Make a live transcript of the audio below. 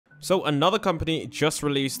So another company just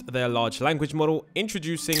released their large language model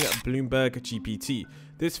introducing BloombergGPT.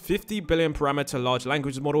 This 50 billion parameter large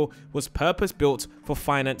language model was purpose-built for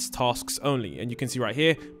finance tasks only. And you can see right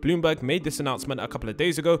here, Bloomberg made this announcement a couple of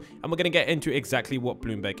days ago, and we're going to get into exactly what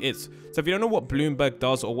Bloomberg is. So if you don't know what Bloomberg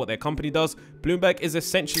does or what their company does, Bloomberg is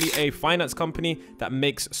essentially a finance company that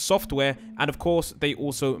makes software, and of course, they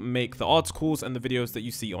also make the articles and the videos that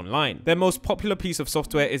you see online. Their most popular piece of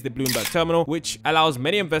software is the Bloomberg Terminal, which allows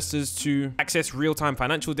many investors to access real-time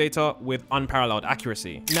financial data with unparalleled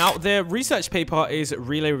accuracy. Now, their research paper is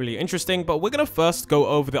really interesting, but we're going to first go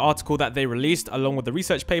over the article that they released along with the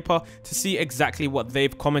research paper to see exactly what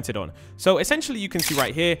they've commented on. So essentially, you can see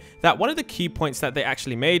right here that one of the key points that they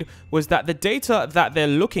actually made was that the data that they're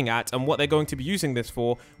looking at and what they're going to be using this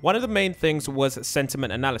for, one of the main things was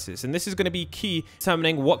sentiment analysis. And this is going to be key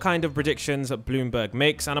determining what kind of predictions Bloomberg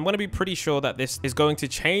makes. And I'm going to be pretty sure that this is going to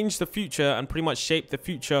change the future and pretty much shape the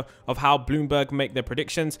future of how Bloomberg make their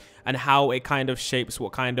predictions and how it kind of shapes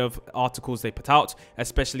what kind of articles they put out,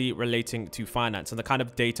 especially relating to finance and the kind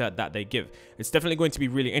of data that they give. It's definitely going to be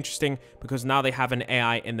really interesting because now they have an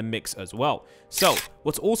AI in the mix as well. So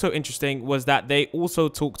what's also interesting was that they also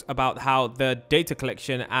talked about how the data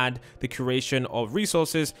collection and the curation of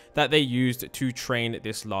resources that they used to train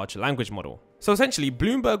this large language model. So essentially,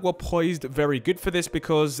 Bloomberg were poised very good for this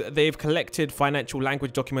because they've collected financial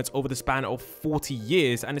language documents over the span of 40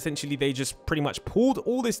 years. And essentially, they just pretty much pulled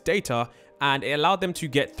all this data and it allowed them to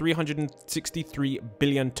get 363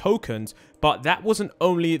 billion tokens. But that wasn't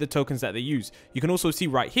only the tokens that they use. You can also see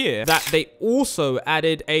right here that they also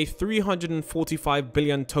added a 345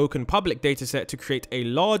 billion token public data set to create a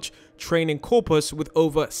large training corpus with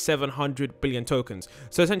over 700 billion tokens.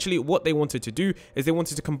 So essentially what they wanted to do is they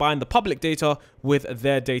wanted to combine the public data with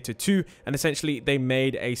their data too. And essentially they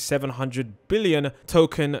made a 700 billion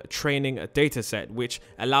token training data set, which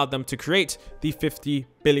allowed them to create the 50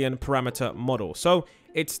 billion parameter model. So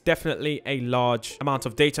it's definitely a large amount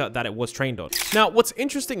of data that it was trained on. Now, what's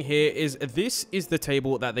interesting here is this is the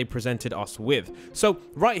table that they presented us with. So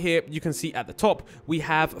right here, you can see at the top, we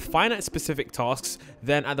have finance specific tasks.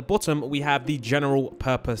 Then at the bottom, we have the general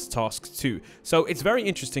purpose tasks too. So it's very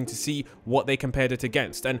interesting to see what they compared it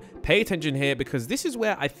against. And pay attention here because this is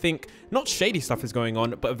where I think not shady stuff is going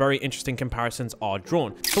on, but very interesting comparisons are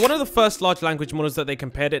drawn. So one of the first large language models that they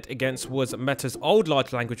compared it against was Meta's old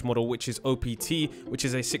large language model, which is OPT, which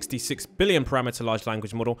is a 66 billion parameter large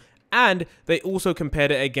language model. And they also compared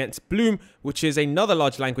it against Bloom, which is another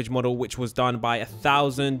large language model, which was done by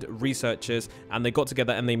 1,000 researchers, and they got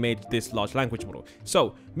together and they made this large language model.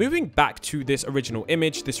 So moving back to this original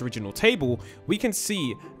image, this original table, we can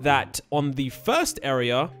see that on the first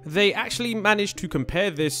area, they actually managed to compare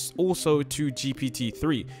this also to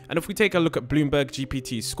GPT-3. And if we take a look at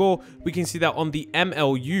BloombergGPT's score, we can see that on the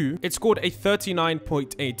MLU, it scored a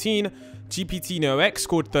 39.18, GPT-NeoX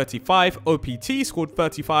scored 35, OPT scored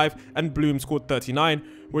 35, and Bloom scored 39,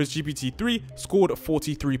 whereas GPT-3 scored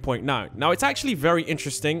 43.9. Now, it's actually very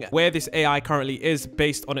interesting where this AI currently is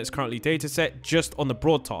based on its currently data set just on the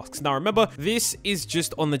broad tasks. Now, remember, this is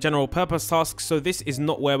just on the general purpose tasks, so this is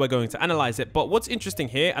not where we're going to analyze it. But what's interesting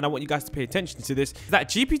here, and I want you guys to pay attention to this, is that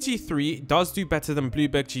GPT-3 does do better than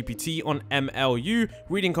BloombergGPT on MLU,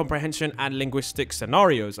 reading comprehension and linguistic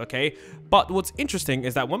scenarios, okay? But what's interesting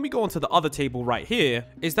is that when we go onto the other table right here,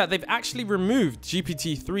 is that they've actually removed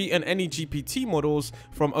GPT-3 and any GPT models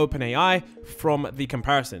from OpenAI from the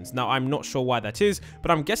comparisons. Now, I'm not sure why that is,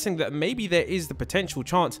 but I'm guessing that maybe there is the potential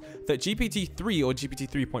chance that GPT-3 or GPT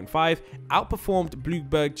 3.5 outperformed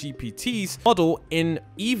BloombergGPT's model in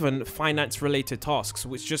even finance-related tasks,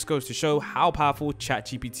 which just goes to show how powerful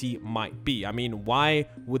ChatGPT might be. I mean, why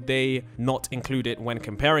would they not include it when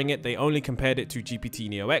comparing it? They only compared it to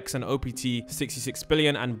GPT-NeoX and OPT 66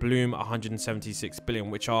 billion and Bloom 176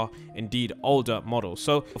 billion, which are indeed older models.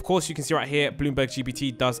 So, of course, you can see right here,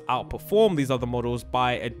 BloombergGPT does outperform these other models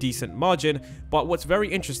by a decent margin. But what's very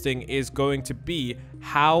interesting is going to be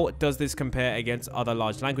how does this compare against other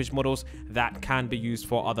large language models that can be used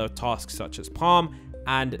for other tasks such as Palm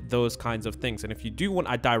and those kinds of things. And if you do want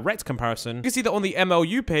a direct comparison, you can see that on the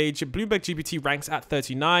MLU page, BloombergGPT ranks at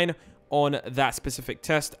 39 on that specific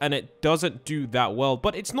test, and it doesn't do that well,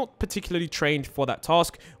 but it's not particularly trained for that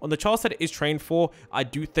task. On the tasks that it is trained for, I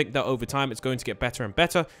do think that over time it's going to get better and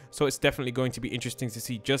better, so it's definitely going to be interesting to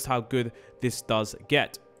see just how good this does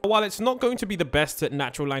get. While it's not going to be the best at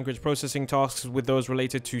natural language processing tasks with those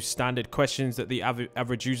related to standard questions that the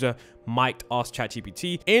average user might ask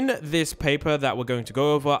ChatGPT, in this paper that we're going to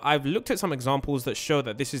go over, I've looked at some examples that show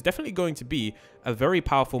that this is definitely going to be a very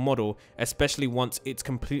powerful model, especially once it's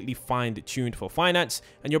completely fine-tuned for finance,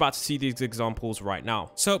 and you're about to see these examples right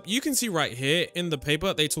now. So you can see right here in the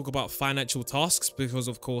paper, they talk about financial tasks because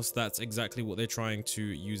of course that's exactly what they're trying to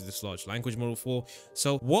use this large language model for.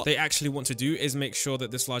 So what they actually want to do is make sure that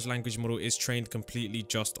this large language model is trained completely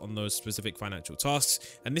just on those specific financial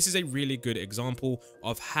tasks. And this is a really good example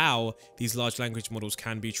of how these large language models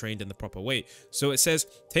can be trained in the proper way. So it says,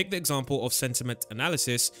 take the example of sentiment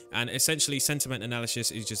analysis, and essentially sentiment analysis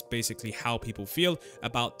is just basically how people feel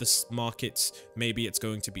about the markets. Maybe it's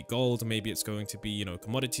going to be gold, maybe it's going to be, you know,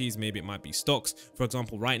 commodities, maybe it might be stocks. For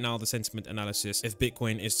example, right now, the sentiment analysis, if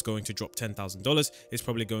Bitcoin is going to drop $10,000, it's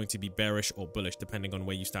probably going to be bearish or bullish, depending on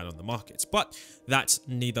where you stand on the markets. But that's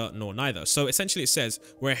neither nor neither. So essentially it says,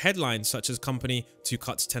 where a headline such as company to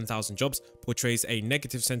cut 10,000 jobs portrays a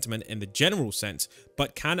negative sentiment in the general sense,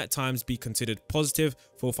 but can at times be considered positive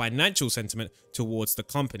for financial sentiment towards the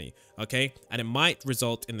company, okay? And it might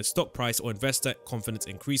result in the stock price or investor confidence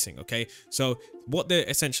increasing, okay? So what they're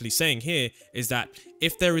essentially saying here is that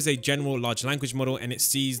if there is a general large language model and it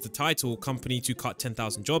sees the title company to cut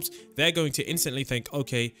 10,000 jobs, they're going to instantly think,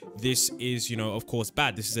 okay, this is, you know, of course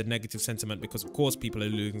bad. This is a negative sentiment because of course people are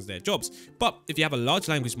losing their jobs. But if you have a large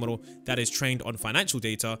language model that is trained on financial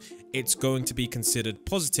data, it's going to be considered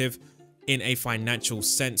positive in a financial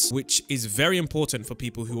sense, which is very important for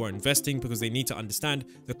people who are investing because they need to understand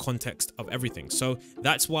the context of everything. So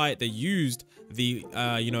that's why they used the,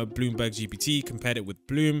 BloombergGPT, compared it with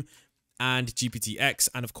Bloom and GPT-X,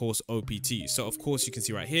 and of course OPT. So of course you can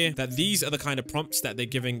see right here that these are the kind of prompts that they're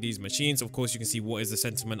giving these machines. Of course you can see what is the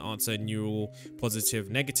sentiment answer, neural,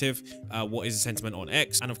 positive, negative, what is the sentiment on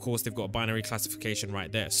X, and of course they've got a binary classification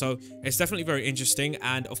right there. So it's definitely very interesting,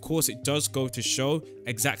 and of course it does go to show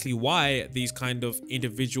exactly why these kind of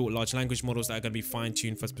individual large language models that are going to be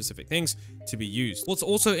fine-tuned for specific things to be used. What's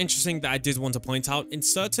also interesting that I did want to point out, in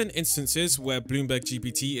certain instances where Bloomberg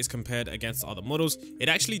GPT is compared against other models, it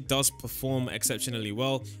actually does perform exceptionally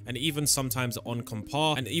well, and even sometimes on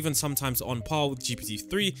par with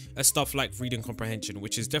GPT-3 as stuff like reading comprehension,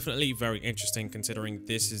 which is definitely very interesting considering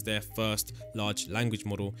this is their first large language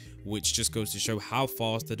model, which just goes to show how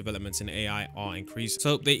fast the developments in AI are increasing.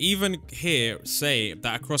 So they even here say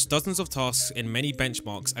that across dozens of tasks in many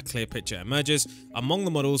benchmarks, a clear picture emerges. Among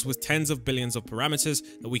the models with tens of billions of parameters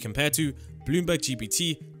that we compare to, Bloomberg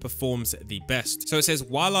GPT performs the best. So it says,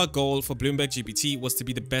 while our goal for Bloomberg GPT was to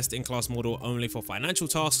be the best in class model only for financial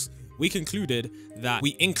tasks, we concluded that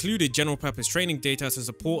we included general purpose training data to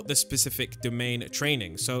support the specific domain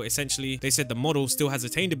training. So essentially they said the model still has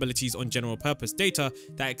attained abilities on general purpose data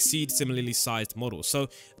that exceed similarly sized models. So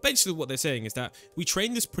eventually what they're saying is that we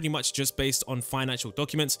trained this pretty much just based on financial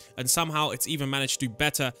documents, and somehow it's even managed to do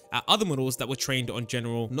better at other models that were trained on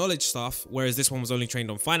general knowledge stuff, whereas this one was only trained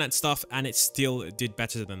on finance stuff, and it still did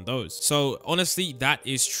better than those. So honestly, that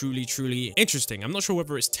is truly interesting. I'm not sure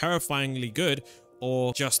whether it's terrifyingly good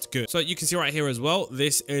or just good. So you can see right here as well,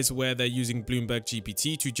 this is where they're using Bloomberg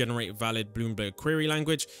GPT to generate valid Bloomberg query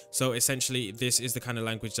language. So essentially this is the kind of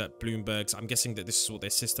language that Bloomberg's, I'm guessing that this is what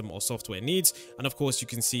their system or software needs. And of course you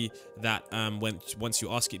can see that once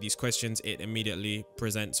you ask it these questions, it immediately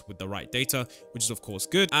presents with the right data, which is of course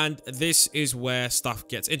good. And this is where stuff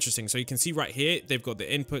gets interesting. So you can see right here, they've got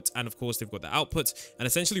the input and of course they've got the output. And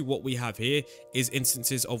essentially what we have here is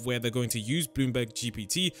instances of where they're going to use Bloomberg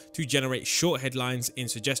GPT to generate short headlines in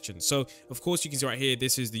suggestions. So of course you can see right here,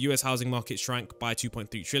 this is the US housing market shrank by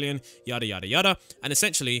 2.3 trillion, yada yada yada. And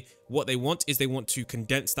essentially what they want is they want to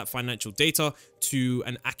condense that financial data to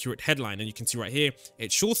an accurate headline. And you can see right here,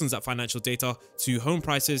 it shortens that financial data to home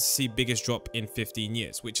prices see biggest drop in 15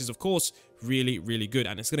 years, which is of course really good.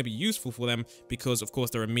 And it's going to be useful for them because of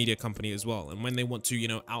course they're a media company as well. And when they want to, you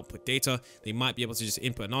know, output data, they might be able to just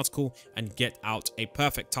input an article and get out a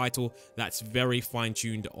perfect title that's very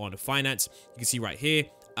fine-tuned on finance. You can see right here,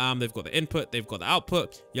 they've got the input, they've got the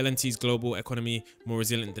output. Yellen's global economy more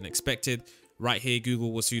resilient than expected. Right here,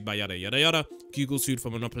 Google was sued by yada yada yada. Google sued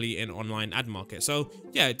for monopoly in online ad market. So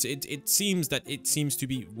yeah, it seems to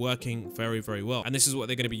be working very well. And this is what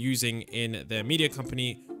they're going to be using in their media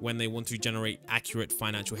company when they want to generate accurate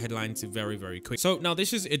financial headlines very quick. So now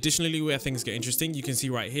this is additionally where things get interesting. You can see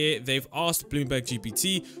right here, they've asked Bloomberg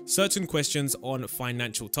GPT certain questions on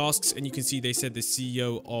financial tasks. And you can see they said the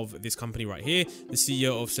CEO of this company right here, the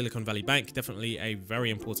CEO of Silicon Valley Bank, definitely a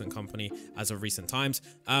very important company as of recent times.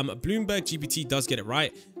 Bloomberg GPT does get it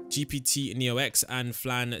right. GPT Neo X and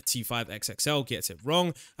Flan T5 XXL gets it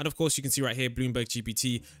wrong. And of course, you can see right here, Bloomberg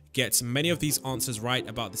GPT gets many of these answers right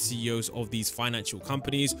about the CEOs of these financial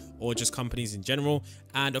companies or just companies in general.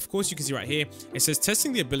 And of course, you can see right here, it says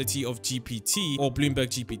testing the ability of GPT or Bloomberg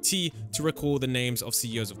GPT to recall the names of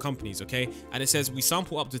CEOs of companies, okay? And it says we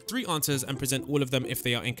sample up to 3 answers and present all of them if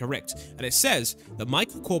they are incorrect. And it says that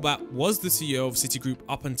Michael Corbat was the CEO of Citigroup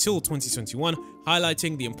up until 2021,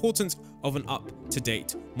 highlighting the importance of an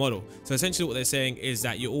up-to-date model. So essentially what they're saying is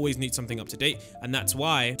that you always need something up to date, and that's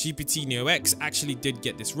why GPT Neo X actually did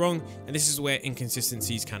get this wrong, and this is where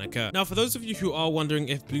inconsistencies can occur. Now, for those of you who are wondering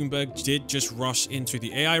if Bloomberg did just rush into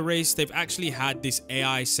the AI race, they've actually had this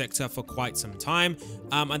AI sector for quite some time,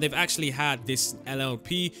 and they've actually had this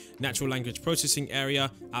LLP, natural language processing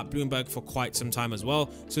area, at Bloomberg for quite some time as well.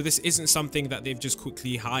 So this isn't something that they've just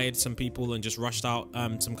quickly hired some people and just rushed out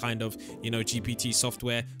some kind of, you know, GPT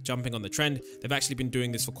software jumping on the trend. They've actually been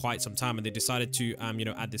doing this for quite some time, and they decided to you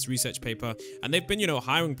know, add this research paper, and they've been, you know,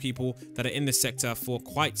 hiring people that are in this sector for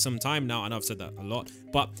quite some time now. I know I've said that a lot,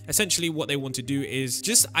 but essentially what they want to do is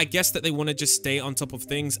just, I guess that they want to just stay on top of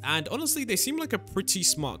things, and honestly they seem like a pretty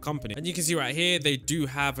smart company. And you can see right here they do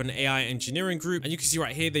have an AI engineering group, and you can see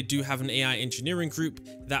right here they do have an AI engineering group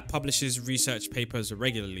that publishes research papers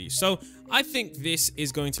regularly. So I think this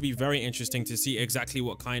is going to be very interesting to see exactly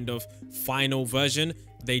what kind of final version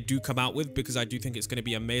they do come out with, because I do think it's going to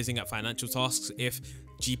be amazing at financial tasks. If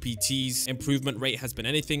GPT's improvement rate has been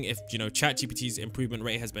anything, if, you know, ChatGPT's improvement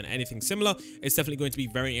rate has been anything similar, it's definitely going to be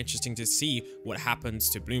very interesting to see what happens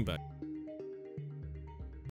to Bloomberg.